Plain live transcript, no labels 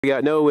We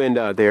got no wind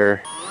out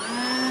there.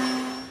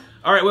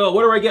 All right, Will,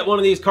 where do I get one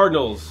of these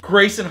Cardinals?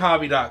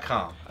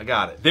 GraysonHobby.com. I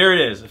got it. There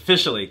it is,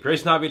 officially,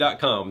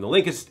 GraysonHobby.com. The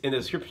link is in the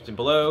description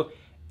below.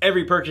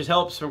 Every purchase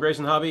helps from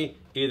Grayson Hobby,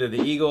 either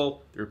the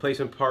Eagle, the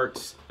replacement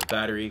parts, the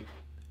battery,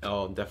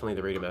 oh, definitely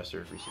the Radio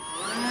Master receiver.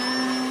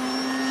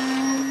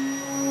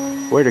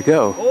 Where'd it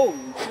go?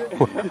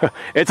 Oh,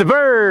 it's a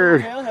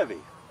bird! tail heavy,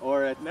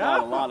 or it's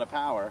not a lot of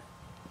power.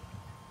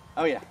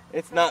 Oh yeah,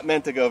 it's not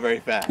meant to go very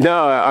fast.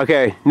 No,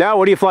 okay. Now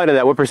what do you fly to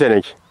that? What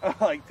percentage?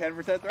 Like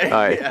 10% right? All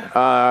right. Yeah.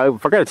 I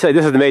forgot to say,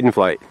 this is the maiden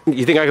flight.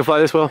 You think I can fly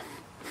this well?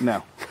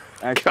 No.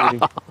 Actually,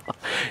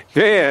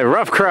 Man,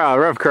 rough crowd,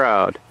 rough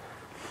crowd.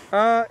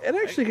 It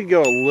actually could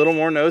go a little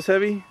more nose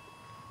heavy.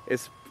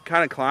 It's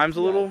kind of climbs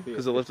a little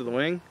because it lifted the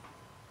wing.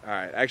 All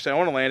right, actually I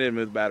want to land it and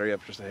move the battery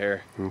up just a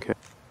hair. Okay.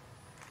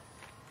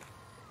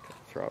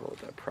 Throttle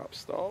with that prop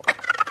stall.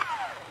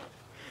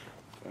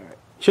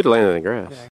 Should have landed in the grass.